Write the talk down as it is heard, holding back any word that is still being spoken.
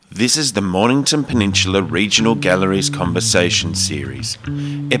This is the Mornington Peninsula Regional Galleries Conversation Series,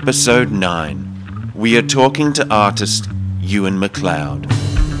 Episode 9. We are talking to artist Euan Macleod.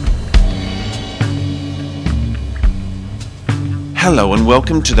 Hello and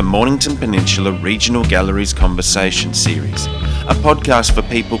welcome to the Mornington Peninsula Regional Galleries Conversation Series, a podcast for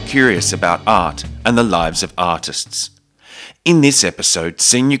people curious about art and the lives of artists. In this episode,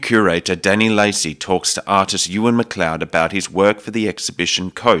 Senior Curator Danny Lacy talks to artist Euan Macleod about his work for the exhibition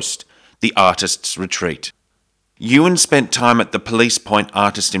Coast, the Artist's Retreat. Euan spent time at the Police Point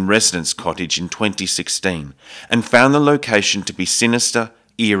Artist-in-Residence cottage in 2016 and found the location to be sinister,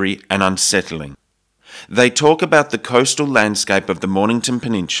 eerie and unsettling. They talk about the coastal landscape of the Mornington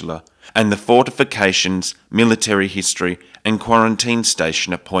Peninsula and the fortifications, military history and quarantine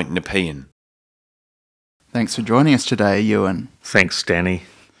station at Point Nepean. Thanks for joining us today, Euan. Thanks, Danny.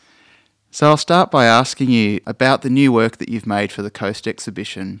 So I'll start by asking you about the new work that you've made for the Coast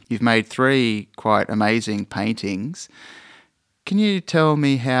exhibition. You've made 3 quite amazing paintings. Can you tell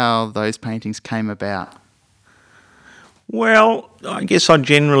me how those paintings came about? Well, I guess I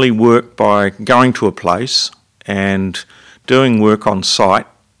generally work by going to a place and doing work on site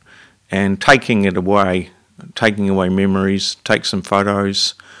and taking away memories, take some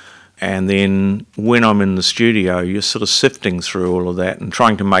photos. And then when I'm in the studio, you're sort of sifting through all of that and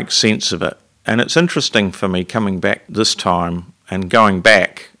trying to make sense of it. And it's interesting for me coming back this time and going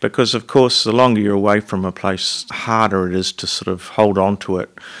back because, of course, the longer you're away from a place, the harder it is to sort of hold on to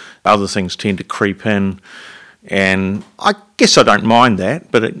it. Other things tend to creep in. And I guess I don't mind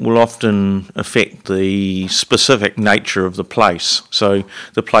that, but it will often affect the specific nature of the place. So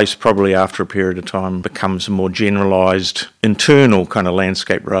the place probably after a period of time becomes a more generalised internal kind of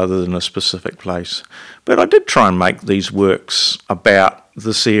landscape rather than a specific place. But I did try and make these works about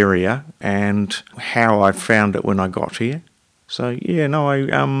this area and how I found it when I got here. So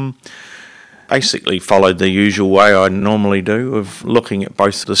I basically followed the usual way I normally do of looking at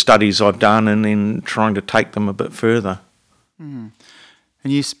both the studies I've done and then trying to take them a bit further. And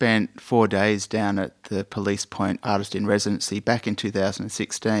you spent 4 days down at the Police Point Artist-in-Residency back in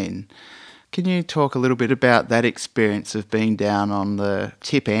 2016. Can you talk a little bit about that experience of being down on the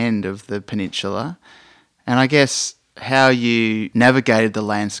tip end of the peninsula and I guess how you navigated the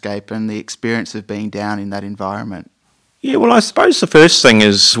landscape and the experience of being down in that environment? Yeah, well, I suppose the first thing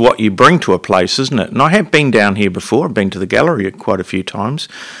is what you bring to a place, isn't it? And I have been down here before. I've been to the gallery quite a few times.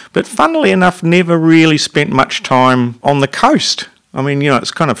 But funnily enough, never really spent much time on the coast. I mean,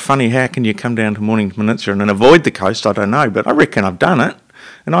 it's kind of funny. How can you come down to Mornington Peninsula and avoid the coast? I don't know, but I reckon I've done it.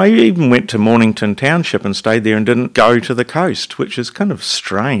 And I even went to Mornington Township and stayed there and didn't go to the coast, which is kind of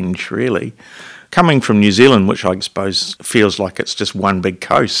strange, really. Coming from New Zealand, which I suppose feels like it's just one big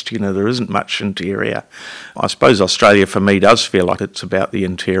coast, there isn't much interior. I suppose Australia for me does feel like it's about the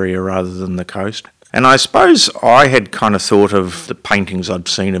interior rather than the coast. And I suppose I had kind of thought of the paintings I'd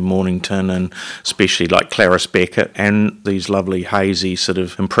seen of Mornington and especially like Clarice Beckett and these lovely hazy sort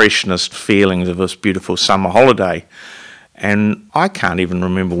of impressionist feelings of this beautiful summer holiday. And I can't even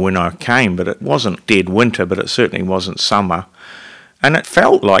remember when I came, but it wasn't dead winter, but it certainly wasn't summer. And it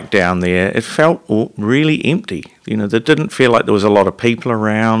felt like down there, it felt really empty. There didn't feel like there was a lot of people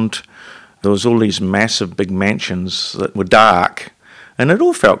around. There was all these massive big mansions that were dark. And it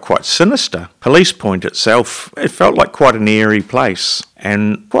all felt quite sinister. Police Point itself, it felt like quite an eerie place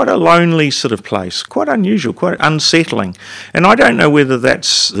and quite a lonely sort of place, quite unusual, quite unsettling. And I don't know whether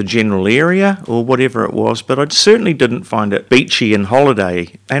that's the general area or whatever it was, but I certainly didn't find it beachy and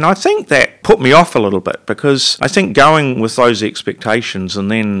holiday. And I think that put me off a little bit because I think going with those expectations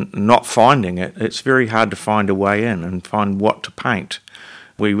and then not finding it, it's very hard to find a way in and find what to paint.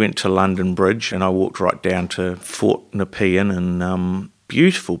 We went to London Bridge and I walked right down to Point Nepean and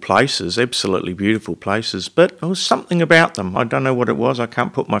beautiful places, absolutely beautiful places, but there was something about them. I don't know what it was, I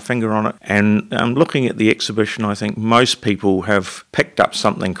can't put my finger on it. And looking at the exhibition, I think most people have picked up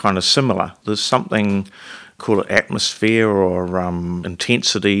something kind of similar. There's something, call it atmosphere or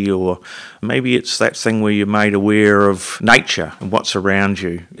intensity, or maybe it's that thing where you're made aware of nature and what's around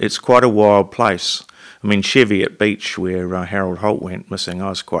you. It's quite a wild place. I mean, Cheviot Beach, where Harold Holt went missing, I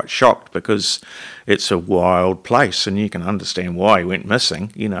was quite shocked because it's a wild place and you can understand why he went missing,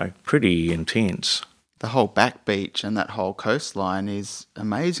 pretty intense. The whole back beach and that whole coastline is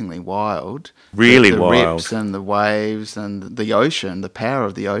amazingly wild. Really the wild. Rips and the waves and the ocean, the power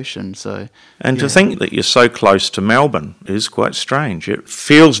of the ocean. To think that you're so close to Melbourne is quite strange. It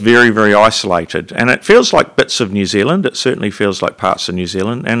feels very, very isolated and it feels like bits of New Zealand. It certainly feels like parts of New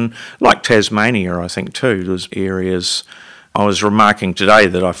Zealand and like Tasmania, I think, too. There's areas I was remarking today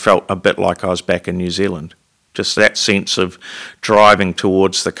that I felt a bit like I was back in New Zealand. Just that sense of driving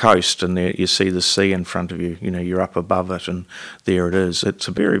towards the coast, and there you see the sea in front of you. You're up above it, and there it is. It's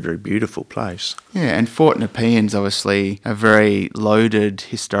a very, very beautiful place. Yeah, and Fort Nepean's obviously a very loaded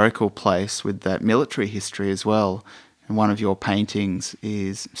historical place with that military history as well. And one of your paintings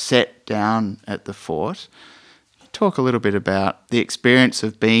is set down at the fort. Talk a little bit about the experience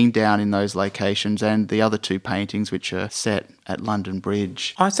of being down in those locations and the other two paintings which are set at London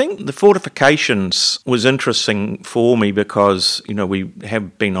Bridge. I think the fortifications was interesting for me because, we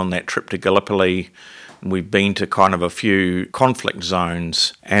have been on that trip to Gallipoli. We've been to kind of a few conflict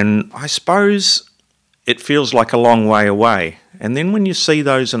zones, and I suppose it feels like a long way away. And then when you see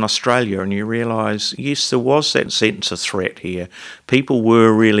those in Australia and you realise, yes, there was that sense of threat here. People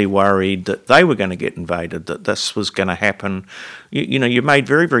were really worried that they were going to get invaded, that this was going to happen. You're made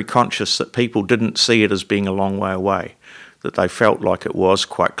very, very conscious that people didn't see it as being a long way away, that they felt like it was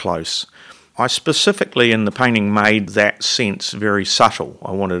quite close. I specifically in the painting made that sense very subtle.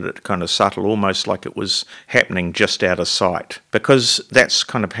 I wanted it kind of subtle, almost like it was happening just out of sight, because that's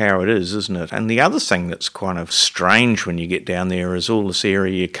kind of how it is, isn't it? And the other thing that's kind of strange when you get down there is all this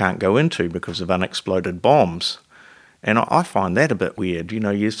area you can't go into because of unexploded bombs. And I find that a bit weird.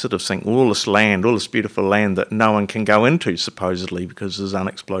 You sort of think all this land, all this beautiful land that no one can go into supposedly because there's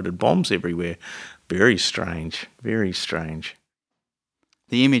unexploded bombs everywhere. Very strange, very strange.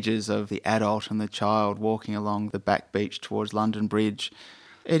 The images of the adult and the child walking along the back beach towards London Bridge,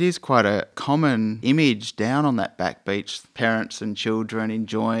 it is quite a common image down on that back beach, parents and children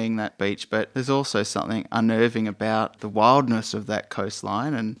enjoying that beach, but there's also something unnerving about the wildness of that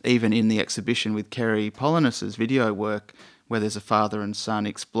coastline. And even in the exhibition with Kerry Polinis's video work, where there's a father and son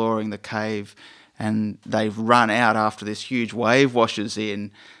exploring the cave and they've run out after this huge wave washes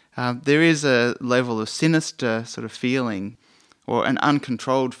in, there is a level of sinister sort of feeling, or an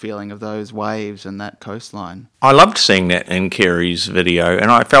uncontrolled feeling of those waves and that coastline. I loved seeing that in Kerry's video,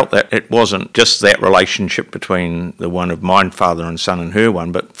 and I felt that it wasn't just that relationship between the one of my father and son and her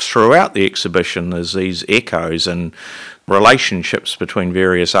one, but throughout the exhibition there's these echoes and relationships between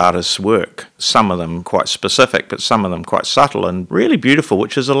various artists' work. Some of them quite specific, but some of them quite subtle and really beautiful,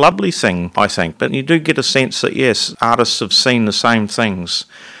 which is a lovely thing, I think. But you do get a sense that, yes, artists have seen the same things.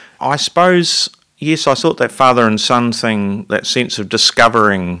 I suppose, yes, I thought that father and son thing, that sense of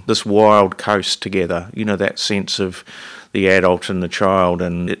discovering this wild coast together, that sense of the adult and the child,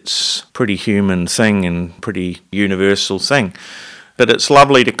 and it's a pretty human thing and pretty universal thing. But it's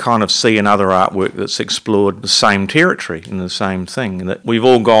lovely to kind of see another artwork that's explored the same territory and the same thing, and that we've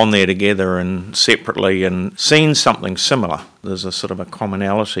all gone there together and separately and seen something similar. There's a sort of a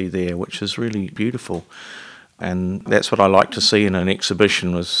commonality there, which is really beautiful. And that's what I like to see in an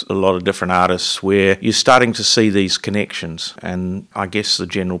exhibition with a lot of different artists, where you're starting to see these connections. And I guess the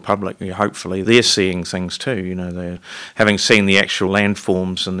general public, hopefully, they're seeing things too. They're having seen the actual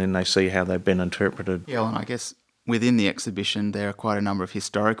landforms, and then they see how they've been interpreted. Yeah, and I guess within the exhibition there are quite a number of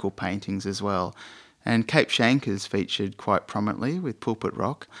historical paintings as well. And Cape Schanck is featured quite prominently with Pulpit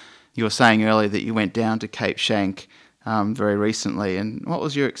Rock. You were saying earlier that you went down to Cape Schanck very recently, and what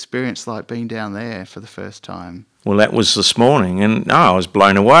was your experience like being down there for the first time? Well, that was this morning, and I was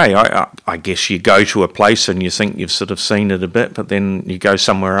blown away. I guess you go to a place and you think you've sort of seen it a bit, but then you go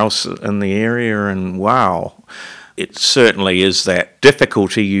somewhere else in the area and wow. It certainly is that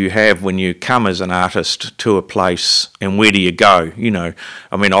difficulty you have when you come as an artist to a place, and where do you go?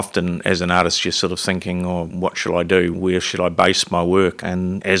 Often as an artist you're sort of thinking, what shall I do? Where should I base my work?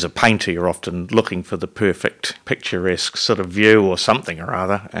 And as a painter you're often looking for the perfect picturesque sort of view or something or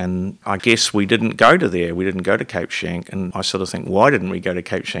other. And I guess we didn't go to there. We didn't go to Cape Schanck. And I sort of think, why didn't we go to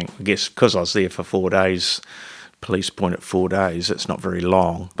Cape Schanck? I guess because I was there for 4 days. Police Point at 4 days, it's not very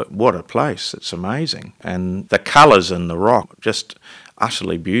long, but what a place, it's amazing. And the colours in the rock, just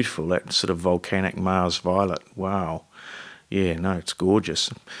utterly beautiful, that sort of volcanic Mars violet, wow. Yeah, no, it's gorgeous.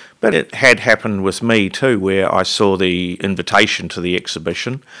 But it had happened with me too, where I saw the invitation to the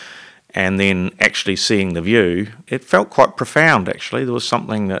exhibition and then actually seeing the view, it felt quite profound actually. There was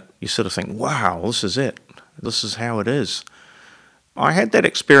something that you sort of think, wow, this is it, this is how it is. I had that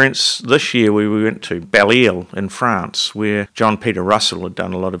experience this year where we went to Belle-Île in France, where John Peter Russell had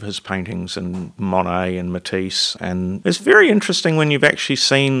done a lot of his paintings, and Monet and Matisse. And it's very interesting when you've actually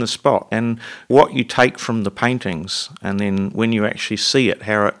seen the spot and what you take from the paintings, and then when you actually see it,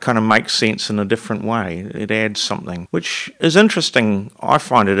 how it kind of makes sense in a different way. It adds something, which is interesting. I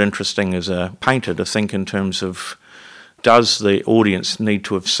find it interesting as a painter to think in terms of, does the audience need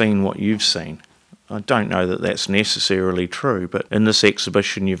to have seen what you've seen? I don't know that that's necessarily true, but in this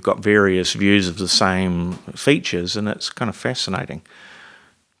exhibition you've got various views of the same features, and it's kind of fascinating.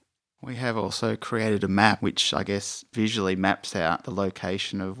 We have also created a map which I guess visually maps out the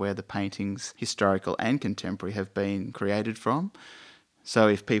location of where the paintings, historical and contemporary, have been created from. So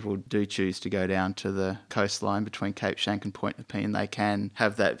if people do choose to go down to the coastline between Cape Schanck and Point Nepean, they can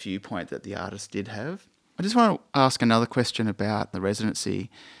have that viewpoint that the artist did have. I just want to ask another question about the residency.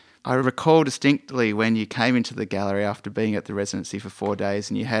 I recall distinctly when you came into the gallery after being at the residency for 4 days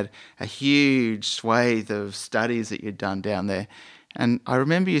and you had a huge swathe of studies that you'd done down there. And I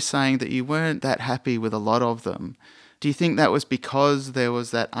remember you saying that you weren't that happy with a lot of them. Do you think that was because there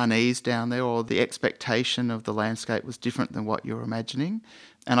was that unease down there, or the expectation of the landscape was different than what you were imagining?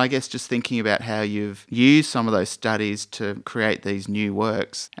 And I guess just thinking about how you've used some of those studies to create these new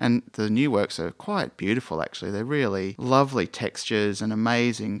works, and the new works are quite beautiful actually. They're really lovely textures and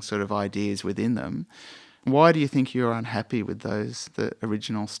amazing sort of ideas within them. Why do you think you were unhappy with the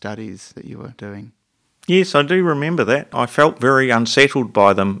original studies that you were doing? Yes, I do remember that. I felt very unsettled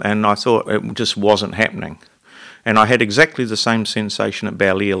by them, and I thought it just wasn't happening. And I had exactly the same sensation at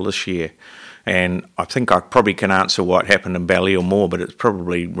Balliol this year. And I think I probably can answer what happened in Balliol more, but it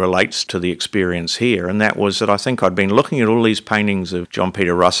probably relates to the experience here. And that was that I think I'd been looking at all these paintings of John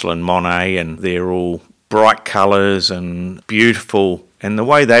Peter Russell and Monet, and they're all bright colours and beautiful, and the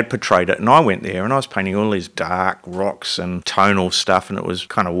way they'd portrayed it. And I went there and I was painting all these dark rocks and tonal stuff, and it was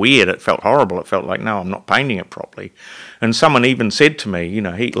kind of weird. It felt horrible. It felt like, no, I'm not painting it properly. And someone even said to me,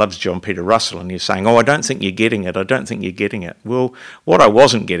 he loves John Peter Russell, and he's saying, I don't think you're getting it. I don't think you're getting it. Well, what I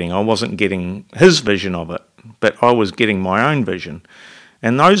wasn't getting his vision of it, but I was getting my own vision.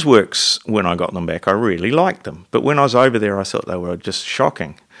 And those works, when I got them back, I really liked them. But when I was over there, I thought they were just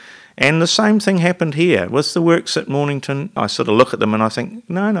shocking. And the same thing happened here. With the works at Mornington, I sort of look at them and I think,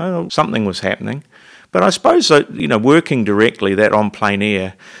 no, something was happening. But I suppose that, working directly that on plein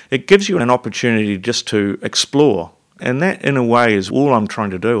air, it gives you an opportunity just to explore. And that, in a way, is all I'm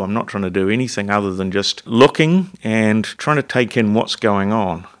trying to do. I'm not trying to do anything other than just looking and trying to take in what's going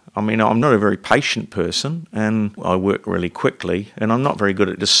on. I mean, I'm not a very patient person, and I work really quickly, and I'm not very good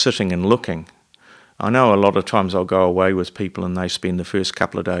at just sitting and looking. I know a lot of times I'll go away with people and they spend the first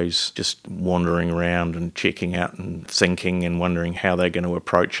couple of days just wandering around and checking out and thinking and wondering how they're going to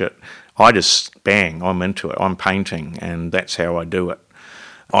approach it. I just, bang, I'm into it. I'm painting, and that's how I do it.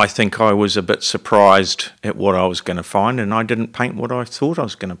 I think I was a bit surprised at what I was going to find, and I didn't paint what I thought I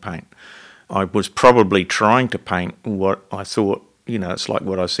was going to paint. I was probably trying to paint what I thought, it's like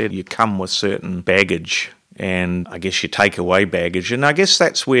what I said, you come with certain baggage. And I guess you take away baggage. And I guess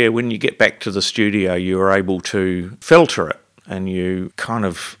that's where, when you get back to the studio, you're able to filter it and you kind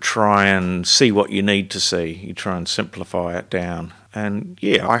of try and see what you need to see. You try and simplify it down. And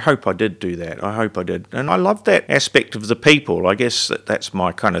yeah, I hope I did do that. I hope I did. And I love that aspect of the people. I guess that's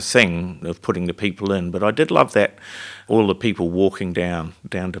my kind of thing, of putting the people in. But I did love that, all the people walking down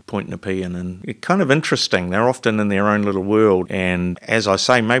to Point Nepean. And it's kind of interesting. They're often in their own little world. And as I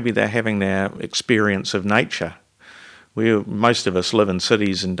say, maybe they're having their experience of nature. Most of us live in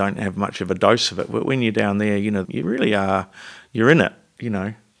cities and don't have much of a dose of it. But when you're down there, you really are, you're in it,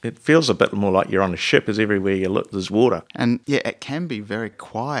 It feels a bit more like you're on a ship, as everywhere you look there's water. And yeah, it can be very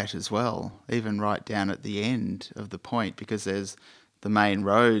quiet as well, even right down at the end of the point, because there's the main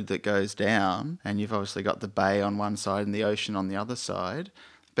road that goes down, and you've obviously got the bay on one side and the ocean on the other side.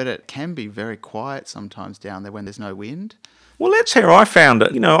 But it can be very quiet sometimes down there when there's no wind. Well, that's how I found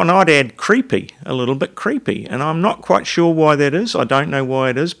it, and I'd add creepy, a little bit creepy, and I'm not quite sure why that is. I don't know why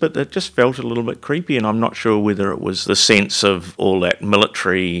it is, but it just felt a little bit creepy, and I'm not sure whether it was the sense of all that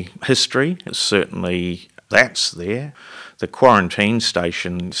military history. Certainly that's there. The quarantine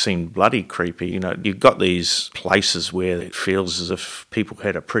station seemed bloody creepy. You've got these places where it feels as if people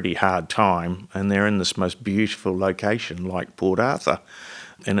had a pretty hard time, and they're in this most beautiful location like Port Arthur.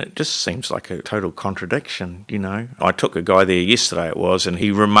 And it just seems like a total contradiction, I took a guy there yesterday, it was, and he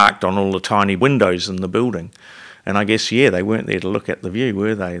remarked on all the tiny windows in the building. And I guess, they weren't there to look at the view,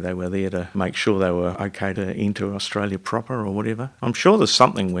 were they? They were there to make sure they were okay to enter Australia proper or whatever. I'm sure there's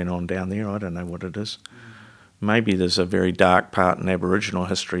something went on down there. I don't know what it is. Maybe there's a very dark part in Aboriginal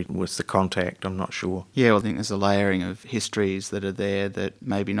history with the contact, I'm not sure. Yeah, well, I think there's a layering of histories that are there that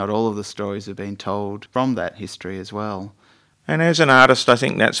maybe not all of the stories have been told from that history as well. And as an artist, I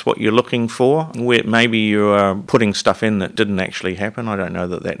think that's what you're looking for, where maybe you are putting stuff in that didn't actually happen. I don't know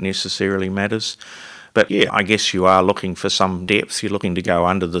that necessarily matters. But yeah, I guess you are looking for some depth. You're looking to go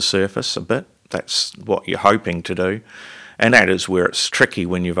under the surface a bit. That's what you're hoping to do. And that is where it's tricky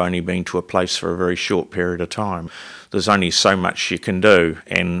when you've only been to a place for a very short period of time. There's only so much you can do.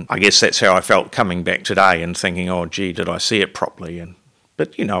 And I guess that's how I felt coming back today and thinking, oh, gee, did I see it properly?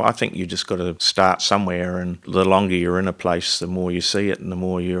 But, I think you just got to start somewhere, and the longer you're in a place, the more you see it and the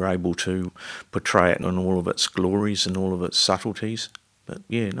more you're able to portray it in all of its glories and all of its subtleties. But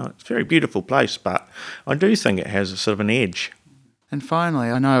it's a very beautiful place, but I do think it has a sort of an edge. And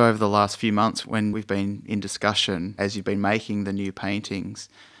finally, I know over the last few months when we've been in discussion, as you've been making the new paintings,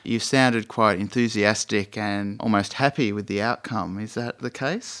 you've sounded quite enthusiastic and almost happy with the outcome. Is that the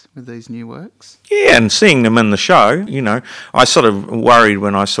case with these new works? Yeah, and seeing them in the show, I sort of worried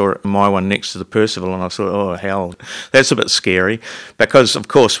when I saw my one next to the Percival, and I thought, oh, hell, that's a bit scary, because, of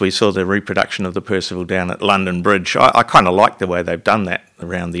course, we saw the reproduction of the Percival down at London Bridge. I kind of like the way they've done that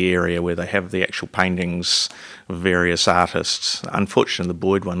around the area, where they have the actual paintings of various artists. Unfortunately, the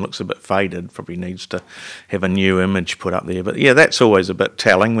Boyd one looks a bit faded, probably needs to have a new image put up there. But yeah, that's always a bit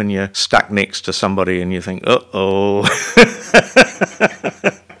telling when you're stuck next to somebody and you think, uh-oh.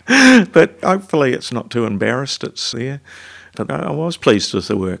 But hopefully it's not too embarrassed, it's there. But I was pleased with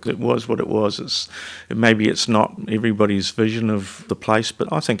the work. It was what it was. Maybe it's not everybody's vision of the place, but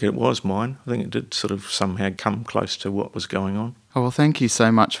I think it was mine. I think it did sort of somehow come close to what was going on. Oh, well, thank you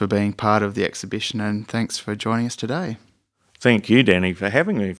so much for being part of the exhibition, and thanks for joining us today. Thank you, Danny, for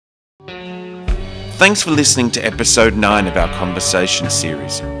having me. Thanks for listening to episode 9 of our conversation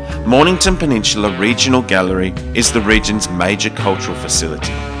series. Mornington Peninsula Regional Gallery is the region's major cultural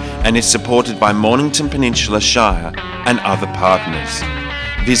facility and is supported by Mornington Peninsula Shire and other partners.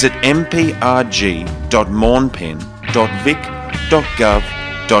 Visit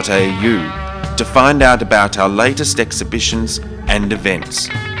mprg.mornpen.vic.gov.au to find out about our latest exhibitions and events.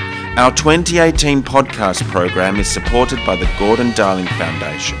 Our 2018 podcast program is supported by the Gordon Darling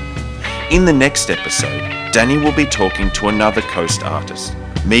Foundation. In the next episode, Danny will be talking to another coast artist,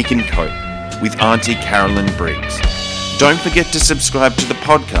 Megan Cope, with Auntie Carolyn Briggs. Don't forget to subscribe to the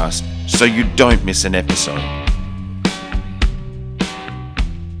podcast so you don't miss an episode.